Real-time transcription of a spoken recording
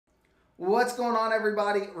What's going on,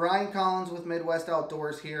 everybody? Ryan Collins with Midwest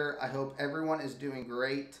Outdoors here. I hope everyone is doing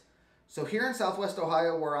great. So here in Southwest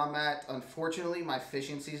Ohio where I'm at, unfortunately my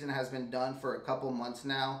fishing season has been done for a couple months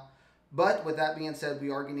now. But with that being said,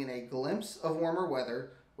 we are getting a glimpse of warmer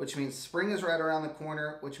weather, which means spring is right around the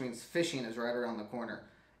corner, which means fishing is right around the corner.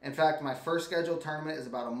 In fact, my first scheduled tournament is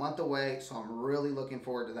about a month away, so I'm really looking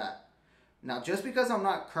forward to that. Now, just because I'm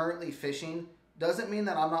not currently fishing doesn't mean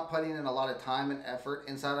that I'm not putting in a lot of time and effort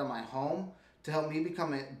inside of my home to help me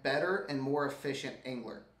become a better and more efficient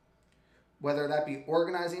angler. Whether that be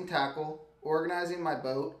organizing tackle, organizing my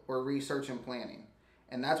boat, or research and planning.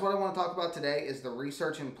 And that's what I want to talk about today is the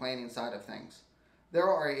research and planning side of things. There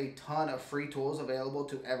are a ton of free tools available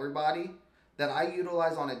to everybody that I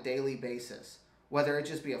utilize on a daily basis. Whether it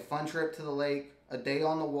just be a fun trip to the lake, a day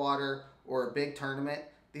on the water, or a big tournament,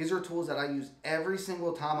 these are tools that I use every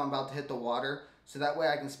single time I'm about to hit the water, so that way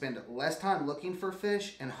I can spend less time looking for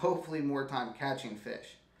fish and hopefully more time catching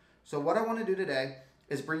fish. So what I want to do today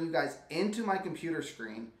is bring you guys into my computer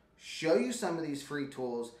screen, show you some of these free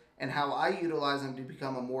tools and how I utilize them to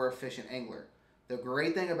become a more efficient angler. The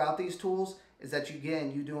great thing about these tools is that you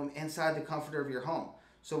do them inside the comfort of your home.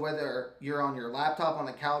 So whether you're on your laptop on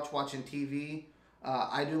the couch watching TV,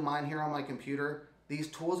 I do mine here on my computer, these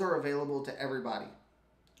tools are available to everybody.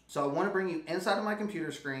 So I want to bring you inside of my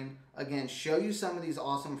computer screen, again, show you some of these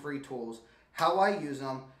awesome free tools, how I use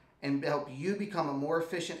them, and help you become a more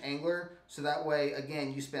efficient angler, so that way,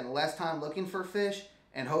 again, you spend less time looking for fish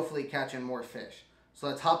and hopefully catching more fish. So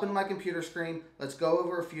let's hop into my computer screen, let's go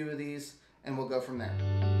over a few of these, and we'll go from there.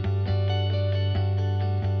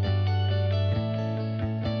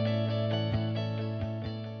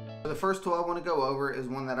 The first tool I want to go over is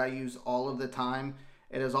one that I use all of the time.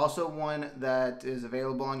 It is also one that is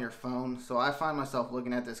available on your phone, so I find myself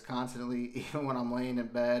looking at this constantly, even when I'm laying in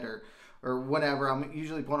bed or whatever. I'm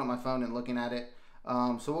usually pulling up my phone and looking at it.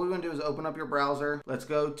 So what we're going to do is open up your browser. Let's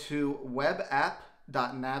go to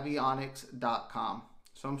webapp.navionics.com.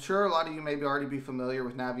 So I'm sure a lot of you maybe already be familiar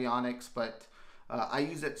with Navionics, but I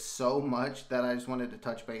use it so much that I just wanted to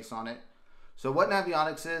touch base on it. So what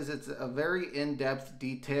Navionics is, it's a very in-depth,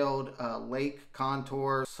 detailed lake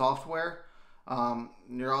contour software.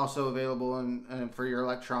 You're also available for your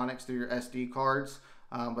electronics through your SD cards,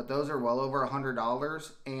 but those are well over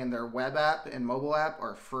 $100, and their web app and mobile app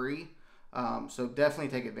are free, so definitely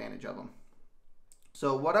take advantage of them.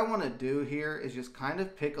 So what I want to do here is just kind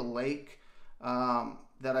of pick a lake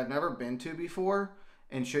that I've never been to before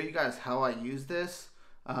and show you guys how I use this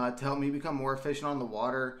to help me become more efficient on the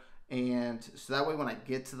water, and so that way when I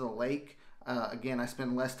get to the lake, again, I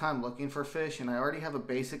spend less time looking for fish, and I already have a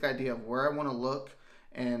basic idea of where I want to look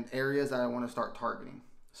and areas that I want to start targeting.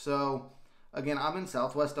 So again, I'm in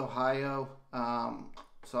Southwest Ohio,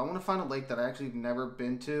 so I want to find a lake that I actually have never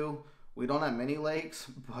been to. We don't have many lakes,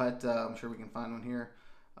 but I'm sure we can find one here.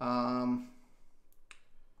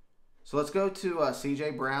 So let's go to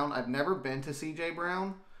CJ Brown. I've never been to CJ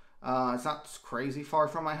Brown. It's not crazy far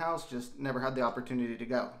from my house, just never had the opportunity to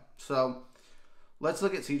go. So let's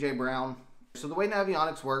look at CJ Brown. So the way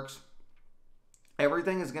Navionics works,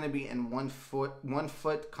 everything is going to be in 1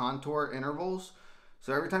 foot contour intervals.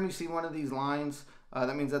 So every time you see one of these lines,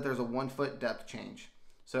 that means that there's a 1 foot depth change.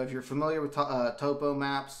 So if you're familiar with topo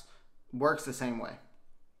maps, works the same way.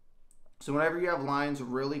 So whenever you have lines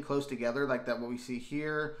really close together, like that what we see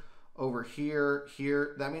here, over here,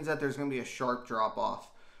 here, that means that there's going to be a sharp drop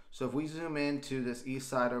off. So if we zoom into this east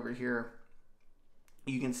side over here,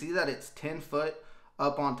 you can see that it's 10 foot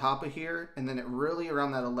up on top of here, and then it really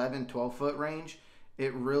around that 11-12 foot range,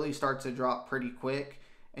 it really starts to drop pretty quick,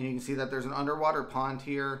 and you can see that there's an underwater pond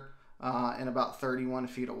here and about 31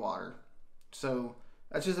 feet of water. So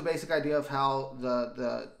that's just a basic idea of how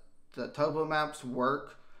the topo maps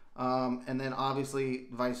work, and then obviously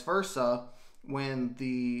vice versa, when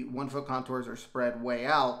the 1 foot contours are spread way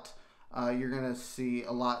out, you're gonna see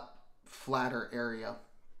a lot flatter area.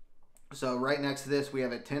 So right next to this, we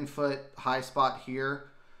have a 10 foot high spot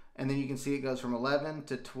here, and then you can see it goes from 11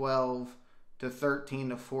 to 12 to 13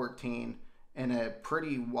 to 14 in a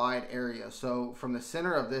pretty wide area. So from the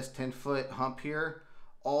center of this 10 foot hump here,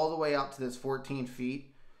 all the way out to this 14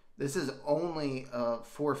 feet, this is only a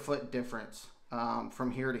 4 foot difference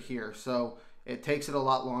from here to here. So it takes it a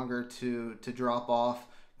lot longer to drop off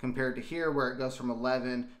compared to here where it goes from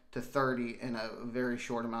 11 to 30 in a very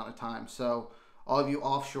short amount of time. So all of you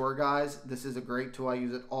offshore guys, this is a great tool. I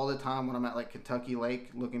use it all the time when I'm at like Kentucky Lake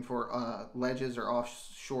looking for ledges or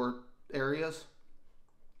offshore areas.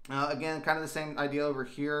 Again, kind of the same idea over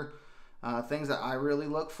here. Things that I really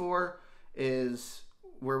look for is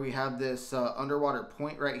where we have this underwater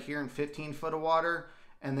point right here in 15 foot of water,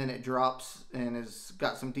 and then it drops and has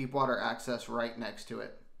got some deep water access right next to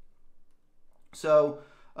it. So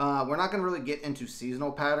we're not going to really get into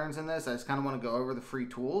seasonal patterns in this. I just kind of want to go over the free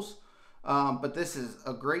tools. But this is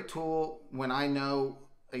a great tool when I know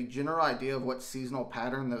a general idea of what seasonal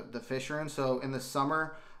pattern the fish are in. So in the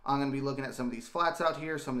summer, I'm going to be looking at some of these flats out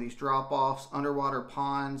here, some of these drop-offs, underwater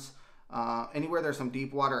ponds, anywhere there's some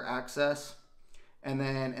deep water access. And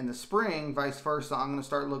then in the spring, vice versa, I'm going to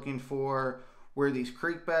start looking for where these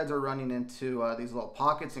creek beds are running into these little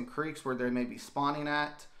pockets and creeks where they may be spawning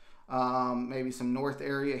at. Maybe some north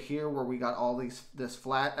area here where we got all this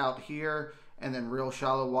flat out here, and then real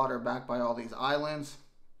shallow water back by all these islands.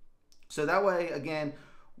 So that way, again,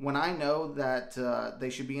 when I know that they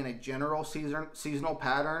should be in a general seasonal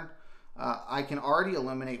pattern, I can already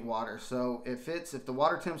eliminate water. So if the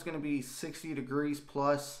water temp's going to be 60 degrees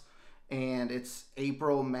plus and it's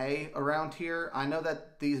April, May around here, I know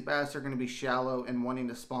that these bass are going to be shallow and wanting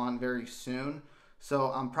to spawn very soon.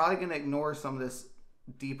 So I'm probably going to ignore some of this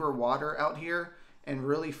deeper water out here and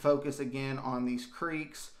really focus again on these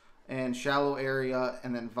creeks and shallow area,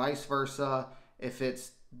 and then vice versa. If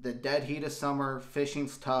it's the dead heat of summer,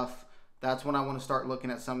 fishing's tough, that's when I want to start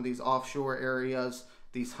looking at some of these offshore areas,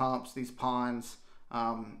 these humps, these ponds,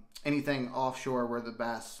 anything offshore where the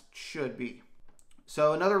bass should be.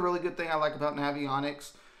 So another really good thing I like about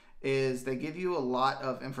Navionics is they give you a lot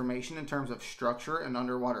of information in terms of structure and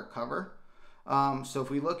underwater cover. So if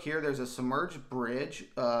we look here, there's a submerged bridge.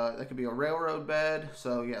 That could be a railroad bed.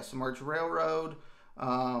 So yeah, submerged railroad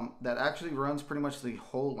that actually runs pretty much the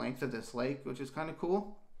whole length of this lake, which is kind of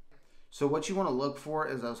cool. So what you want to look for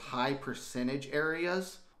is those high percentage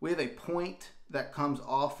areas. We have a point that comes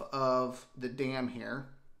off of the dam here.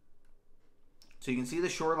 So you can see the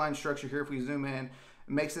shoreline structure here. If we zoom in, it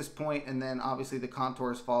makes this point, and then obviously the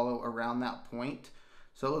contours follow around that point.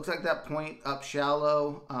 So it looks like that point up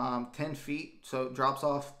shallow, 10 feet. So it drops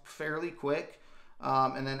off fairly quick.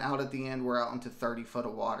 And then out at the end, we're out into 30 foot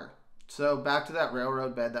of water. So back to that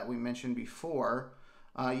railroad bed that we mentioned before,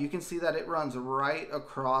 you can see that it runs right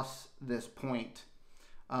across this point.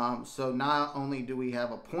 So not only do we have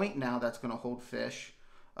a point now that's going to hold fish,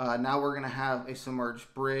 now we're going to have a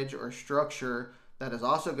submerged bridge or structure that is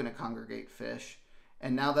also going to congregate fish.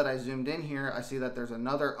 And now that I zoomed in here, I see that there's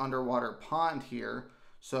another underwater pond here.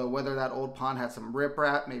 So whether that old pond had some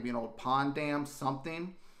riprap, maybe an old pond dam,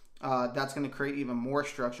 something, that's going to create even more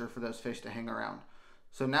structure for those fish to hang around.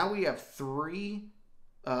 So now we have three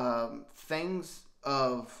things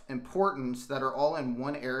of importance that are all in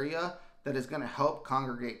one area that is going to help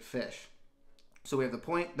congregate fish. So we have the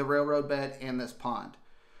point, the railroad bed, and this pond.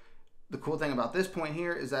 The cool thing about this point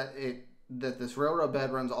here is that this railroad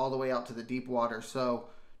bed runs all the way out to the deep water. So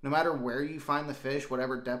no matter where you find the fish,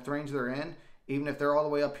 whatever depth range they're in, even if they're all the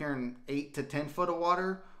way up here in 8 to 10 foot of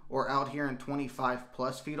water or out here in 25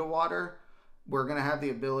 plus feet of water, we're going to have the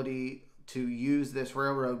ability to use this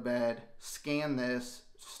railroad bed, scan this,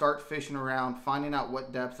 start fishing around, finding out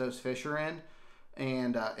what depth those fish are in,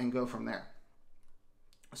 and go from there.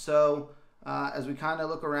 So as we kind of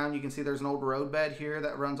look around, you can see there's an old road bed here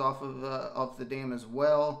that runs off the dam as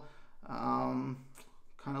well. Kind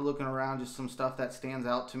of looking around, just some stuff that stands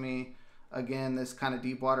out to me. Again, this kind of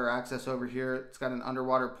deep water access over here, it's got an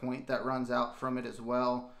underwater point that runs out from it as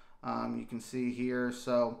well. You can see here.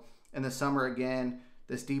 So in the summer, again,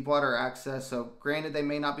 this deep water access. So granted, they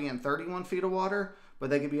may not be in 31 feet of water, but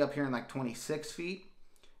they could be up here in like 26 feet.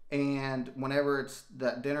 And whenever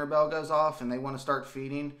that dinner bell goes off and they want to start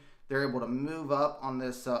feeding, they're able to move up on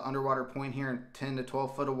this underwater point here in 10 to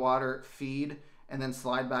 12 foot of water, feed, and then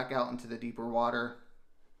slide back out into the deeper water.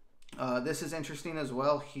 This is interesting as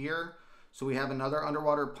well here. So we have another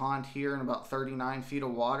underwater pond here in about 39 feet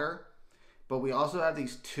of water, but we also have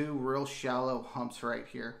these two real shallow humps right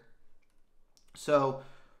here. So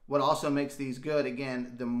what also makes these good,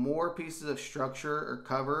 again, the more pieces of structure or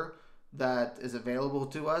cover that is available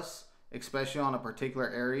to us, especially on a particular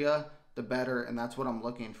area, the better, and that's what I'm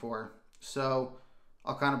looking for. So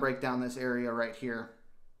I'll kind of break down this area right here.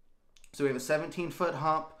 So we have a 17-foot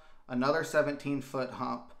hump, another 17-foot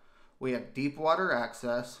hump. We have deep water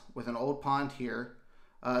access with an old pond here.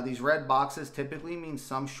 These red boxes typically mean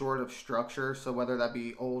some sort of structure, so whether that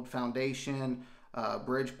be old foundation,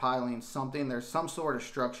 bridge piling, something, there's some sort of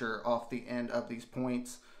structure off the end of these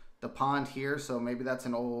points. The pond here, so maybe that's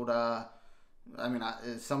an old,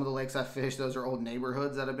 some of the lakes I fish, those are old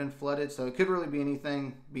neighborhoods that have been flooded, so it could really be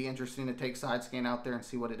anything. Be interesting to take side scan out there and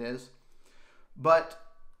see what it is. But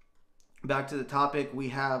back to the topic, we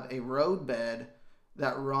have a road bed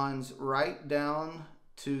that runs right down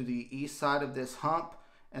to the east side of this hump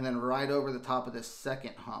and then right over the top of this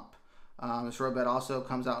second hump. This roadbed also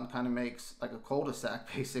comes out and kind of makes like a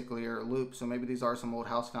cul-de-sac basically, or a loop. So maybe these are some old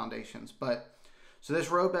house foundations. But so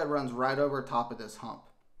this roadbed runs right over top of this hump.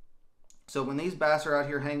 So when these bass are out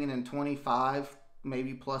here hanging in 25,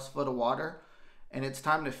 maybe plus foot of water, and it's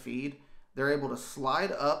time to feed, they're able to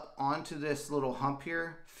slide up onto this little hump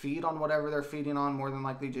here, feed on whatever they're feeding on, more than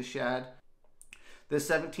likely just shad. This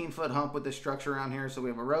 17-foot hump with this structure around here. So we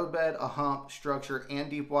have a roadbed, a hump, structure, and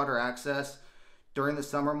deep water access. During the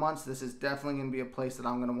summer months, this is definitely going to be a place that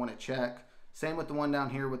I'm going to want to check. Same with the one down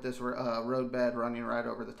here with this roadbed running right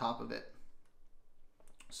over the top of it.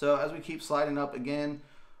 So as we keep sliding up again,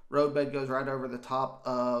 roadbed goes right over the top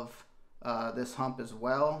of this hump as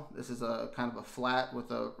well. This is a kind of a flat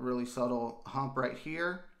with a really subtle hump right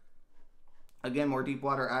here. Again, more deep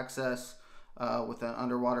water access with an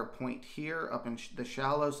underwater point here up in the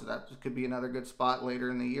shallow, so that could be another good spot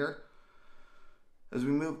later in the year. As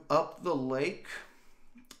we move up the lake,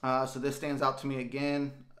 so this stands out to me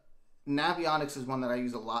again. Navionics is one that I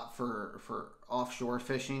use a lot for offshore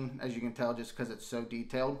fishing, as you can tell, just because it's so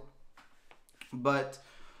detailed. But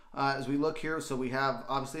as we look here, so we have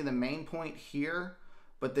obviously the main point here,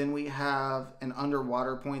 but then we have an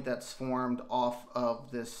underwater point that's formed off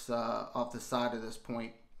of this off the side of this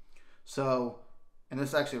point. So, and this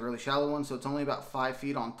is actually a really shallow one, so it's only about 5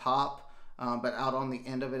 feet on top, but out on the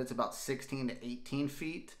end of it, it's about 16 to 18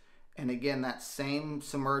 feet. And again, that same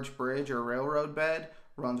submerged bridge or railroad bed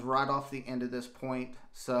runs right off the end of this point.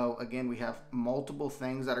 So again, we have multiple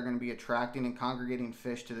things that are going to be attracting and congregating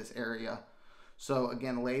fish to this area. So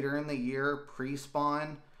again, later in the year,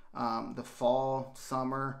 pre-spawn, the fall,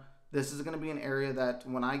 summer, this is going to be an area that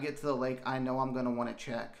when I get to the lake, I know I'm going to want to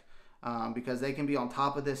check. Because they can be on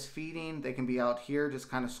top of this feeding, they can be out here just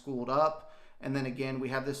kind of schooled up, and then again we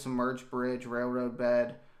have this submerged bridge railroad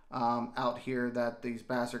bed out here that these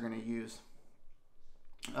bass are going to use.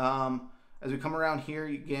 As we come around here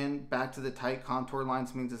again, back to the tight contour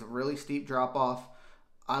lines, means it's a really steep drop off.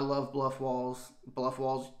 I love bluff walls. Bluff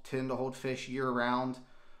walls tend to hold fish year round.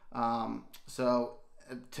 So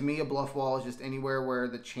to me, a bluff wall is just anywhere where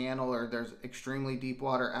the channel or there's extremely deep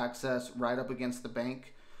water access right up against the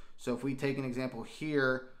bank. So if we take an example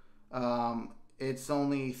here, it's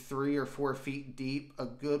only 3 or 4 feet deep, a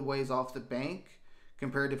good ways off the bank.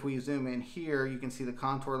 Compared to if we zoom in here, you can see the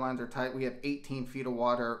contour lines are tight. We have 18 feet of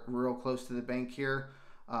water real close to the bank here.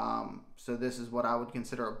 So this is what I would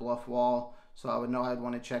consider a bluff wall. So I would know I'd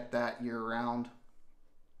want to check that year round.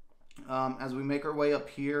 As we make our way up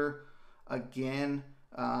here, again,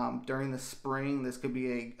 during the spring, this could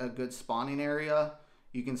be a good spawning area.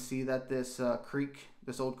 You can see that this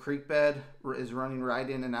this old creek bed is running right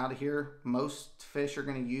in and out of here. Most fish are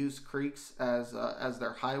going to use creeks as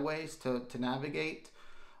their highways to navigate.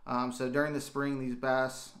 So during the spring, these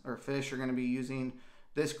bass or fish are going to be using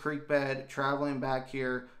this creek bed, traveling back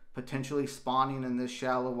here, potentially spawning in this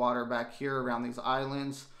shallow water back here around these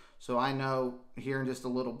islands. So I know here in just a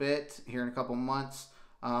little bit, here in a couple months,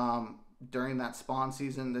 during that spawn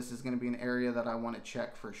season, this is going to be an area that I want to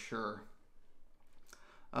check for sure.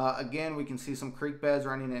 Again, we can see some creek beds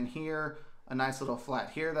running in here, a nice little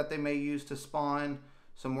flat here that they may use to spawn,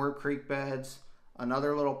 some more creek beds,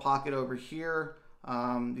 another little pocket over here.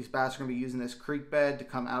 These bass are going to be using this creek bed to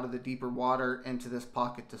come out of the deeper water into this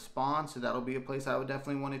pocket to spawn, so that'll be a place I would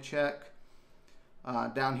definitely want to check.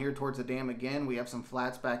 Down here towards the dam again, we have some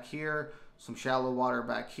flats back here, some shallow water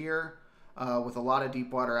back here, with a lot of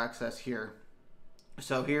deep water access here.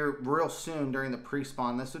 So here real soon during the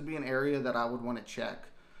pre-spawn, this would be an area that I would want to check,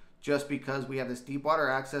 just because we have this deep water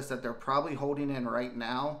access that they're probably holding in right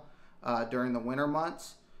now during the winter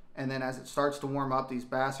months. And then as it starts to warm up, these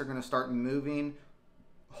bass are going to start moving,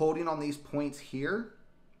 holding on these points here,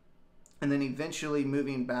 and then eventually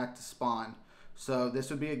moving back to spawn. So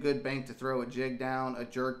this would be a good bank to throw a jig down, a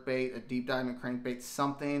jerk bait, a deep diamond crankbait,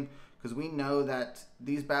 something, because we know that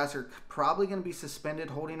these bass are probably going to be suspended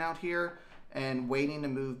holding out here and waiting to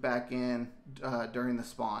move back in during the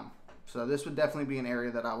spawn. So this would definitely be an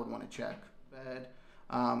area that I would want to check.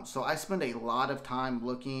 So I spend a lot of time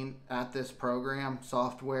looking at this program,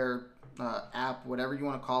 software, app, whatever you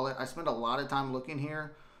want to call it. I spend a lot of time looking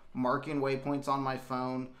here, marking waypoints on my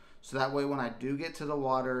phone, so that way when I do get to the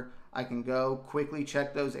water, I can go quickly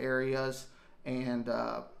check those areas and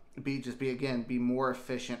be more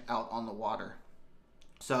efficient out on the water.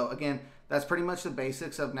 So again, that's pretty much the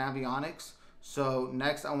basics of Navionics. So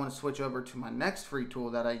next I want to switch over to my next free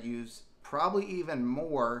tool that I use probably even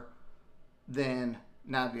more than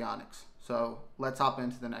Navionics. So let's hop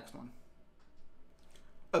into the next one.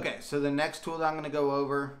 Okay, so the next tool that I'm going to go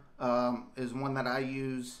over is one that I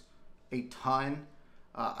use a ton.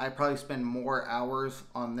 I probably spend more hours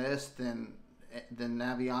on this than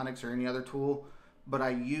Navionics or any other tool, but I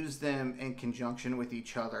use them in conjunction with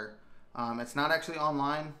each other. It's not actually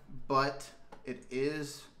online, but it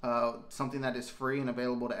is something that is free and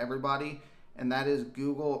available to everybody, and that is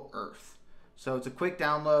Google Earth. So it's a quick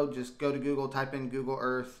download. Just go to Google, type in Google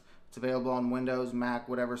Earth. It's available on Windows, Mac,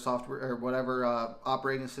 whatever software or whatever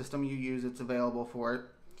operating system you use, it's available for it.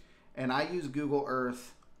 And I use Google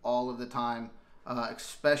Earth all of the time,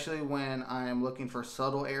 especially when I am looking for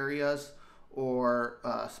subtle areas or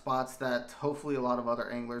spots that hopefully a lot of other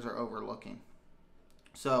anglers are overlooking.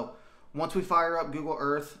 So once we fire up Google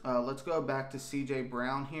Earth, let's go back to CJ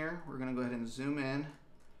Brown here. We're going to go ahead and zoom in,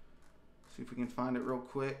 see if we can find it real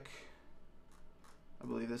quick. I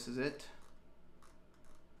believe this is it.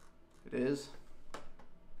 It is.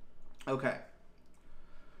 Okay.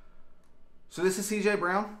 So this is CJ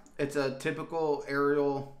Brown. It's a typical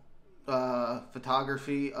aerial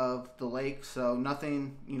photography of the lake. So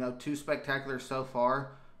nothing, too spectacular so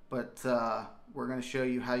far, but we're going to show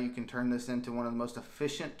you how you can turn this into one of the most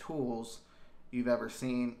efficient tools you've ever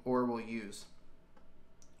seen or will use.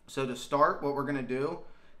 So to start, what we're going to do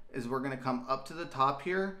is we're going to come up to the top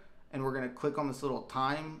here, and we're going to click on this little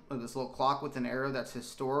time, or this little clock with an arrow that's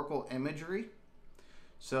historical imagery.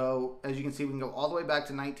 So as you can see, we can go all the way back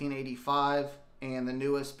to 1985 and the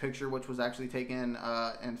newest picture, which was actually taken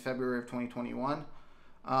in February of 2021.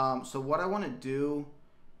 So what I want to do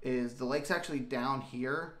is, the lake's actually down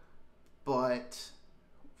here, but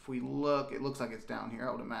if we look, it looks like it's down here,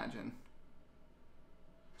 I would imagine.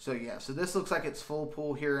 So yeah, so this looks like it's full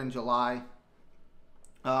pool here in July.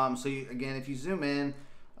 Again, if you zoom in,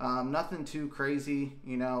 nothing too crazy,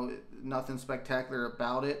 nothing spectacular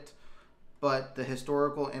about it, but the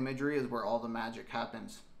historical imagery is where all the magic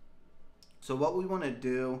happens. So what we want to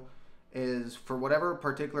do is, for whatever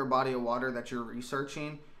particular body of water that you're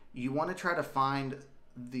researching, you want to try to find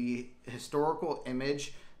the historical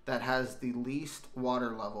image that has the least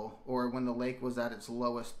water level, or when the lake was at its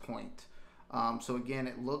lowest point. So again,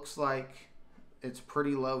 it looks like it's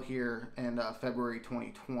pretty low here in February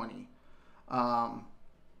 2020.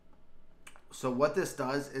 So what this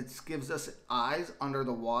does, it gives us eyes under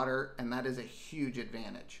the water, and that is a huge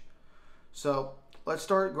advantage. So let's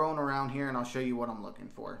start going around here, and I'll show you what I'm looking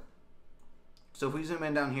for. So if we zoom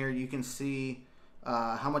in down here, you can see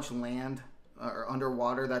how much land or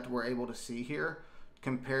underwater that we're able to see here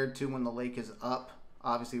compared to when the lake is up.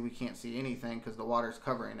 Obviously, we can't see anything because the water's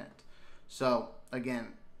covering it. So again,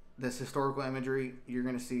 this historical imagery you're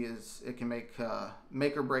going to see is, it can make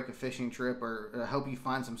or break a fishing trip, or help you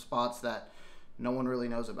find some spots that no one really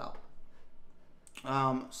knows about.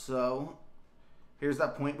 So here's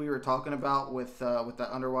that point we were talking about with that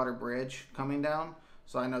underwater bridge coming down.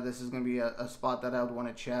 So I know this is going to be a spot that I would want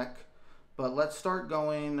to check. But let's start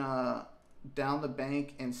going down the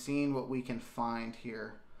bank and seeing what we can find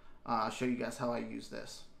here. I'll show you guys how I use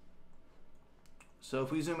this. So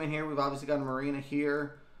if we zoom in here, we've obviously got a marina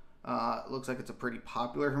here. It looks like it's a pretty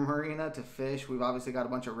popular marina to fish. We've obviously got a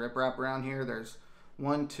bunch of riprap around here. There's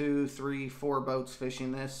 1, 2, 3, 4 boats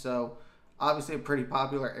fishing this. So obviously a pretty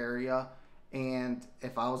popular area. And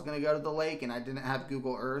if I was going to go to the lake and I didn't have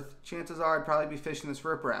Google Earth, chances are I'd probably be fishing this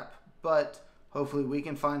riprap. But hopefully we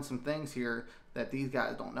can find some things here that these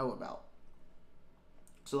guys don't know about.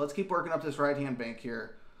 So let's keep working up this right-hand bank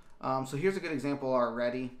here. So here's a good example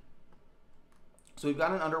already. So we've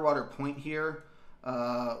got an underwater point here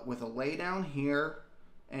with a laydown here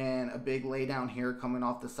and a big laydown here coming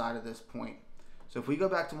off the side of this point. So if we go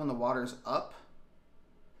back to when the water's up,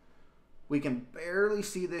 we can barely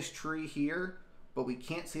see this tree here, but we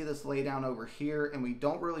can't see this laydown over here, and we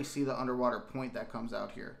don't really see the underwater point that comes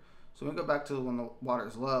out here. So we go back to when the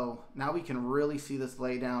water's low. Now we can really see this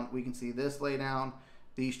laydown. We can see this laydown,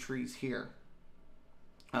 these trees here.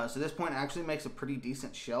 So this point actually makes a pretty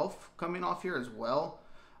decent shelf coming off here as well.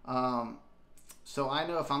 So I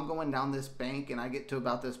know if I'm going down this bank and I get to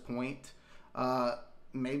about this point,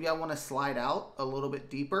 maybe I want to slide out a little bit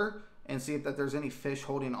deeper and see if that there's any fish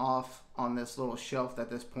holding off on this little shelf that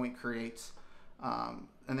this point creates. And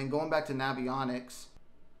then going back to Navionics,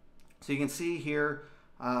 so you can see here,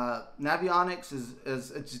 Navionics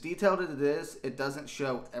is it's detailed as it is. It doesn't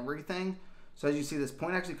show everything. So as you see, this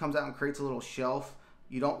point actually comes out and creates a little shelf.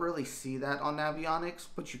 You don't really see that on Navionics,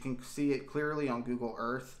 but you can see it clearly on Google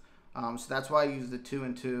Earth. So that's why I use the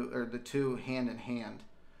two hand in hand.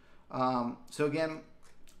 So again,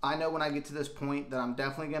 I know when I get to this point that I'm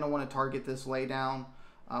definitely going to want to target this laydown.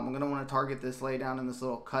 I'm going to want to target this laydown in this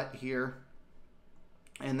little cut here,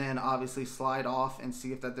 and then obviously slide off and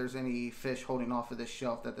see if that there's any fish holding off of this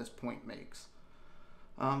shelf that this point makes.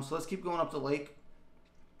 So let's keep going up the lake.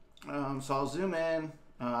 So I'll zoom in.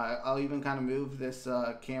 I'll even kind of move this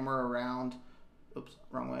camera around. Oops,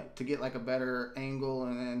 wrong way. To get like a better angle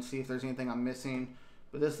and then see if there's anything I'm missing.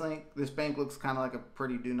 But this bank looks kind of like a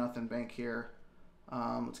pretty do-nothing bank here.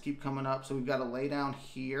 Let's keep coming up. So we've got a lay down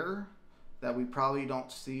here that we probably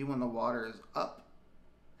don't see when the water is up.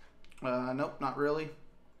 Nope, not really.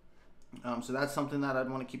 So that's something that I'd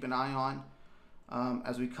want to keep an eye on.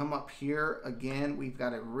 As we come up here, again, we've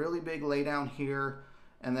got a really big lay down here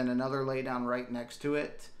and then another lay down right next to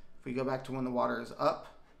it. If we go back to when the water is up,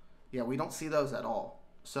 yeah, we don't see those at all.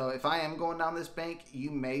 So if I am going down this bank,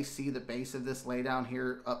 you may see the base of this lay down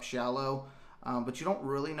here up shallow, but you don't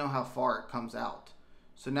really know how far it comes out.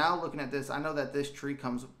 So now looking at this, I know that this tree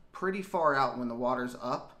comes pretty far out when the water's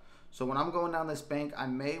up. So when I'm going down this bank, I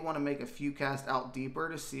may want to make a few casts out deeper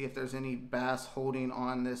to see if there's any bass holding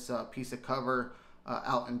on this piece of cover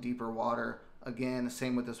out in deeper water. Again,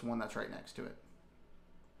 same with this one that's right next to it.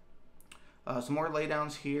 Some more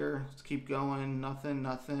laydowns here. Let's keep going.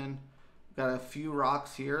 Nothing. Got a few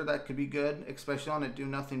rocks here that could be good, especially on a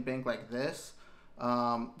do-nothing bank like this.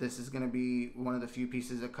 This is going to be one of the few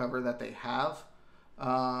pieces of cover that they have.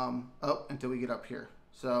 Until we get up here.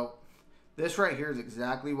 So this right here is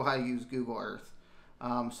exactly why I use Google Earth.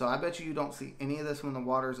 So I bet you don't see any of this when the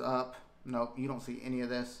water's up. Nope, you don't see any of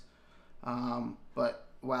this. But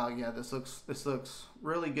wow, yeah, this looks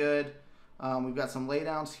really good. We've got some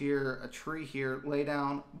laydowns here, a tree here,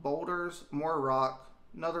 laydown, boulders, more rock,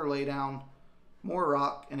 another laydown, more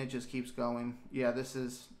rock, and it just keeps going. Yeah, this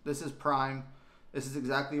is prime. This is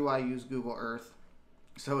exactly why I use Google Earth.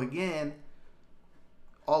 So again,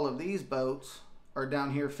 all of these boats are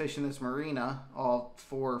down here fishing this marina, all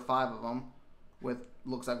 4 or 5 of them, with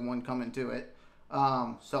looks like one coming to it.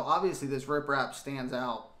 So obviously this riprap stands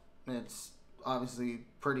out. It's obviously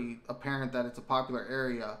pretty apparent that it's a popular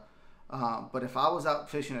area. But if I was out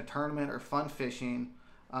fishing a tournament or fun fishing,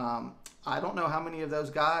 I don't know how many of those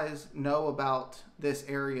guys know about this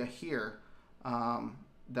area here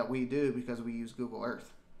that we do because we use Google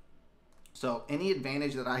Earth. So any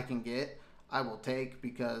advantage that I can get, I will take,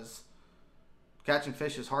 because catching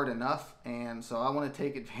fish is hard enough, and so I want to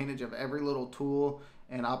take advantage of every little tool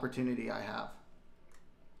and opportunity I have.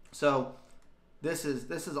 So this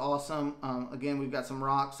is awesome. Again, we've got some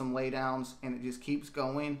rocks, some laydowns, and it just keeps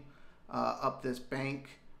going up this bank.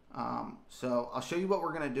 So I'll show you what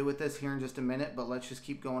we're going to do with this here in just a minute, but let's just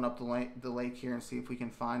keep going up the lake here and see if we can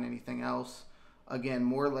find anything else. Again,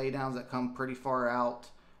 more laydowns that come pretty far out,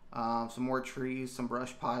 some more trees, some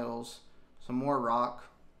brush piles, some more rock,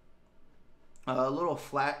 a little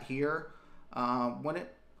flat here. When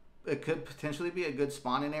it could potentially be a good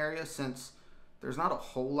spawning area, since there's not a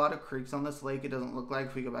whole lot of creeks on this lake. It doesn't look like,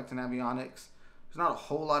 if we go back to Navionics, there's not a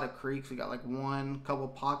whole lot of creeks. We got like couple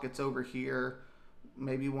pockets over here,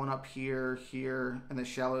 maybe one up here, in the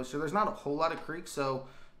shallows. So there's not a whole lot of creeks. So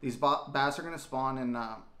these bass are going to spawn in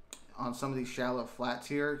on some of these shallow flats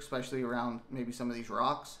here, especially around maybe some of these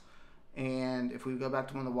rocks. And if we go back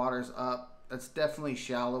to when the water's up, that's definitely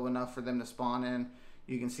shallow enough for them to spawn in.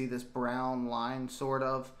 You can see this brown line sort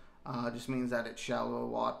of. Just means that it's shallow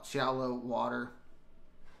water.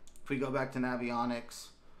 If we go back to Navionics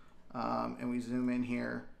and we zoom in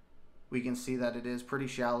here, we can see that it is pretty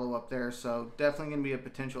shallow up there. So definitely going to be a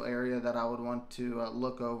potential area that I would want to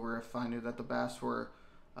look over if I knew that the bass were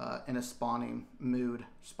in a spawning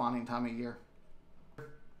time of year.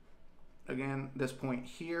 Again, this point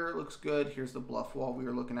here looks good. Here's the bluff wall we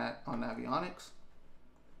were looking at on Navionics.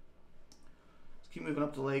 Let's keep moving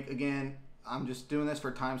up the lake. Again, I'm just doing this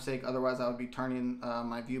for time's sake. Otherwise, I would be turning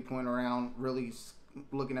my viewpoint around, really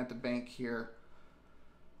looking at the bank here.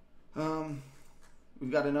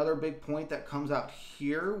 We've got another big point that comes out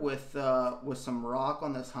here with some rock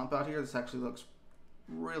on this hump out here. This actually looks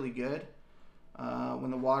really good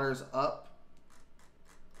when the water's up.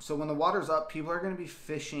 So when the water's up, people are going to be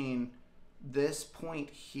fishing this point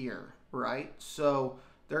here, right? So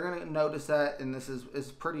they're going to notice that, and this is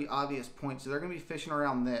a pretty obvious point. So they're going to be fishing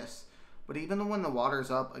around this. But even when the water's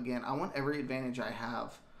up, again, I want every advantage I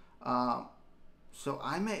have. So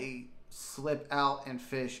I may slip out and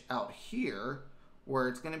fish out here, where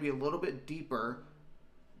it's going to be a little bit deeper,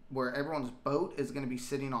 where everyone's boat is going to be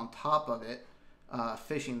sitting on top of it,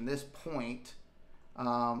 fishing this point,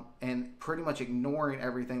 and pretty much ignoring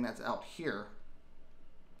everything that's out here.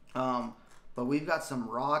 But we've got some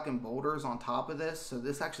rock and boulders on top of this, so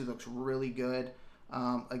this actually looks really good.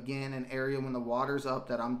 Again, an area when the water's up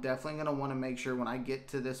that I'm definitely going to want to make sure when I get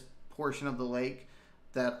to this portion of the lake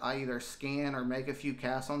that I either scan or make a few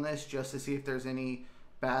casts on this just to see if there's any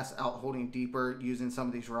bass out holding deeper using some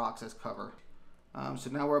of these rocks as cover. So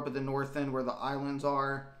now we're up at the north end where the islands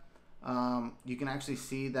are. You can actually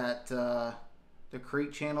see that the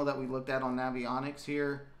creek channel that we looked at on Navionics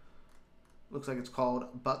here, looks like it's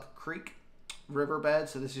called Buck Creek Riverbed.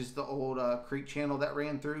 So this is the old creek channel that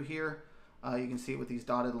ran through here. You can see it with these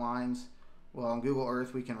dotted lines. Well, on Google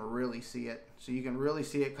Earth, we can really see it. So you can really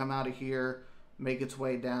see it come out of here, make its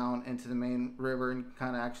way down into the main river, and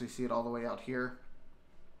kind of actually see it all the way out here.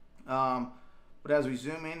 But as we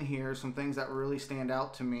zoom in here, some things that really stand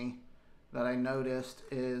out to me that I noticed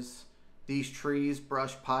is these trees,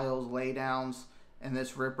 brush piles, laydowns, and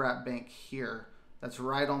this riprap bank here that's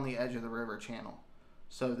right on the edge of the river channel.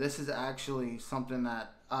 So this is actually something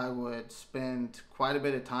that I would spend quite a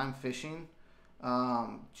bit of time fishing,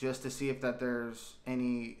 just to see if that there's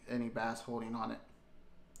any bass holding on it.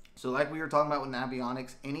 So like we were talking about with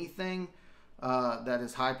Navionics, anything that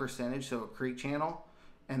is high percentage, so a creek channel,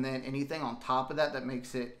 and then anything on top of that that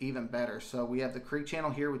makes it even better. So we have the creek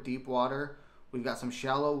channel here with deep water, we've got some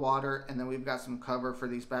shallow water, and then we've got some cover for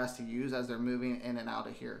these bass to use as they're moving in and out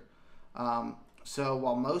of here. So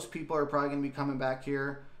while most people are probably going to be coming back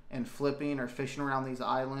here and flipping or fishing around these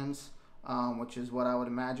islands, which is what I would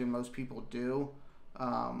imagine most people do.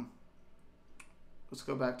 Let's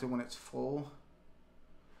go back to when it's full.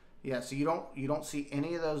 Yeah, so you don't see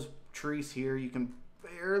any of those trees here. You can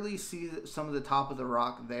barely see some of the top of the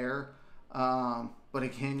rock there. But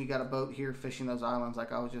again, you got a boat here fishing those islands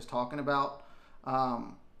like I was just talking about.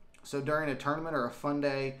 So during a tournament or a fun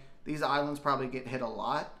day, these islands probably get hit a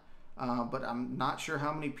lot. But I'm not sure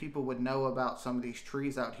how many people would know about some of these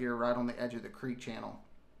trees out here right on the edge of the creek channel.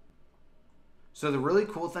 So the really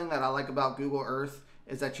cool thing that I like about Google Earth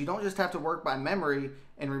is that you don't just have to work by memory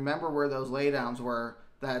and remember where those laydowns were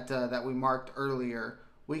that we marked earlier.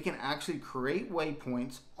 We can actually create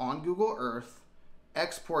waypoints on Google Earth,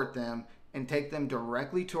 export them, and take them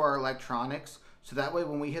directly to our electronics. So that way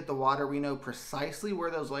when we hit the water, we know precisely where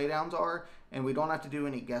those laydowns are and we don't have to do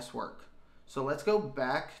any guesswork. So let's go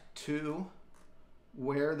back to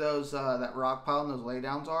where those that rock pile and those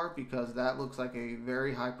laydowns are, because that looks like a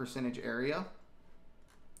very high percentage area.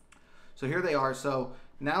 So here they are. So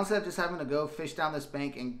now instead of just having to go fish down this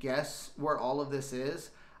bank and guess where all of this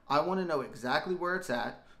is, I want to know exactly where it's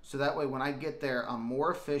at. So that way when I get there, I'm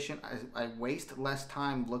more efficient. I waste less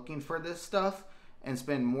time looking for this stuff and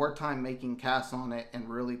spend more time making casts on it and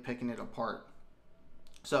really picking it apart.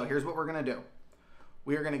 So here's what we're going to do.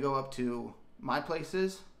 We are going to go up to My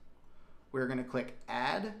Places. We're going to click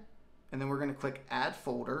Add, and then we're going to click Add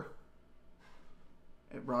Folder.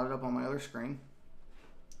 It brought it up on my other screen.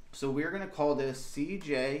 So we're going to call this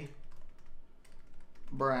CJ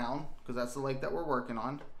Brown, because that's the lake that we're working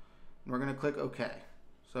on. And we're going to click OK.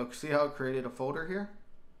 So see how it created a folder here?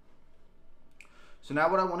 So now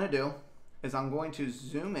what I want to do is I'm going to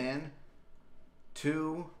zoom in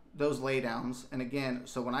to those laydowns. And again,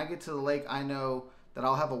 so when I get to the lake, I know that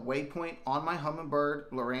I'll have a waypoint on my Humminbird,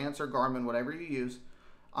 Lowrance, or Garmin, whatever you use.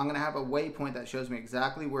 I'm going to have a waypoint that shows me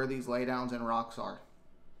exactly where these laydowns and rocks are.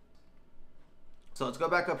 So let's go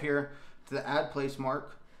back up here to the Add Place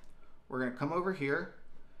mark. We're going to come over here,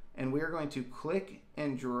 and we are going to click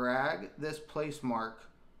and drag this place mark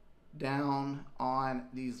down on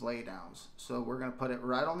these laydowns. So we're going to put it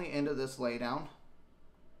right on the end of this laydown.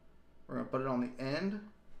 We're going to put it on the end.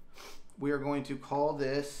 We are going to call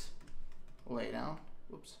this laydown.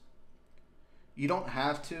 Whoops. You don't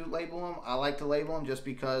have to label them. I like to label them just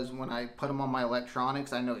because when I put them on my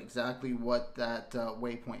electronics, I know exactly what that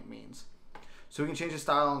waypoint means. So we can change the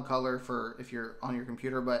style and color for if you're on your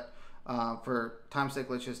computer, but for time's sake,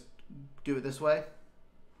 let's just do it this way.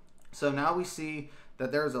 So now we see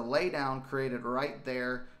that there's a laydown created right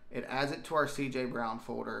there. It adds it to our CJ Brown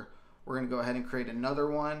folder. We're going to go ahead and create another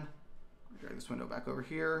one. Drag this window back over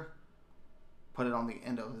here. Put it on the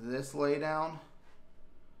end of this laydown.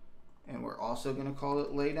 And we're also going to call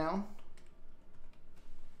it laydown.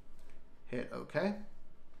 Hit OK.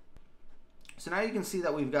 So now you can see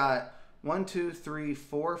that we've got 1, 2, 3,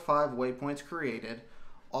 4, 5 waypoints created,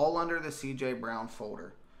 all under the CJ Brown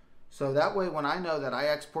folder. So that way when I know that I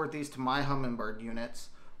export these to my Humminbird units,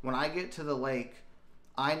 when I get to the lake,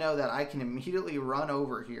 I know that I can immediately run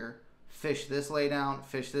over here, fish this laydown,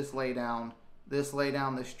 this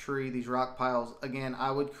laydown, this tree, these rock piles. Again,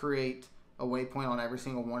 I would create a waypoint on every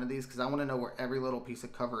single one of these because I want to know where every little piece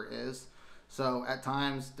of cover is. So at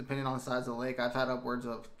times, depending on the size of the lake, I've had upwards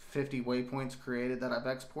of 50 waypoints created that I've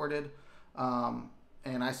exported.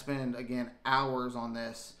 And I spend, again, hours on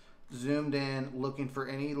this, zoomed in, looking for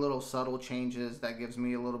any little subtle changes that gives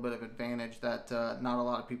me a little bit of advantage that not a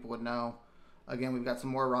lot of people would know. Again, we've got some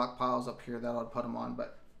more rock piles up here that I'll put them on,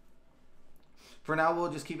 but for now,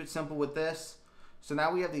 we'll just keep it simple with this. So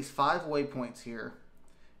now we have these 5 waypoints here,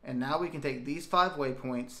 And now we can take these 5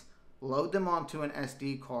 waypoints, load them onto an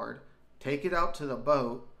SD card, take it out to the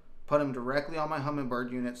boat, put them directly on my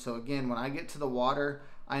Humminbird unit. So again, when I get to the water,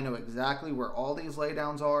 I know exactly where all these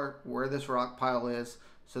laydowns are, where this rock pile is.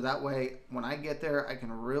 So that way, when I get there, I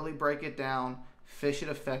can really break it down, fish it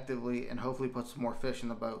effectively, and hopefully put some more fish in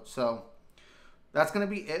the boat. So that's going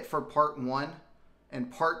to be it for part 1. And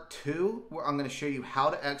part 2, I'm going to show you how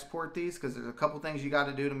to export these, because there's a couple things you got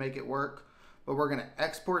to do to make it work. But we're going to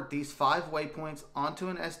export these 5 waypoints onto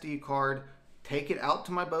an SD card, take it out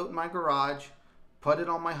to my boat in my garage, put it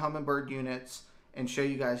on my Humminbird units, and show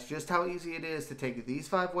you guys just how easy it is to take these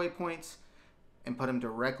 5 waypoints and put them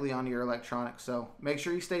directly onto your electronics. So make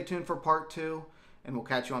sure you stay tuned for part 2, and we'll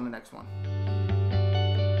catch you on the next one.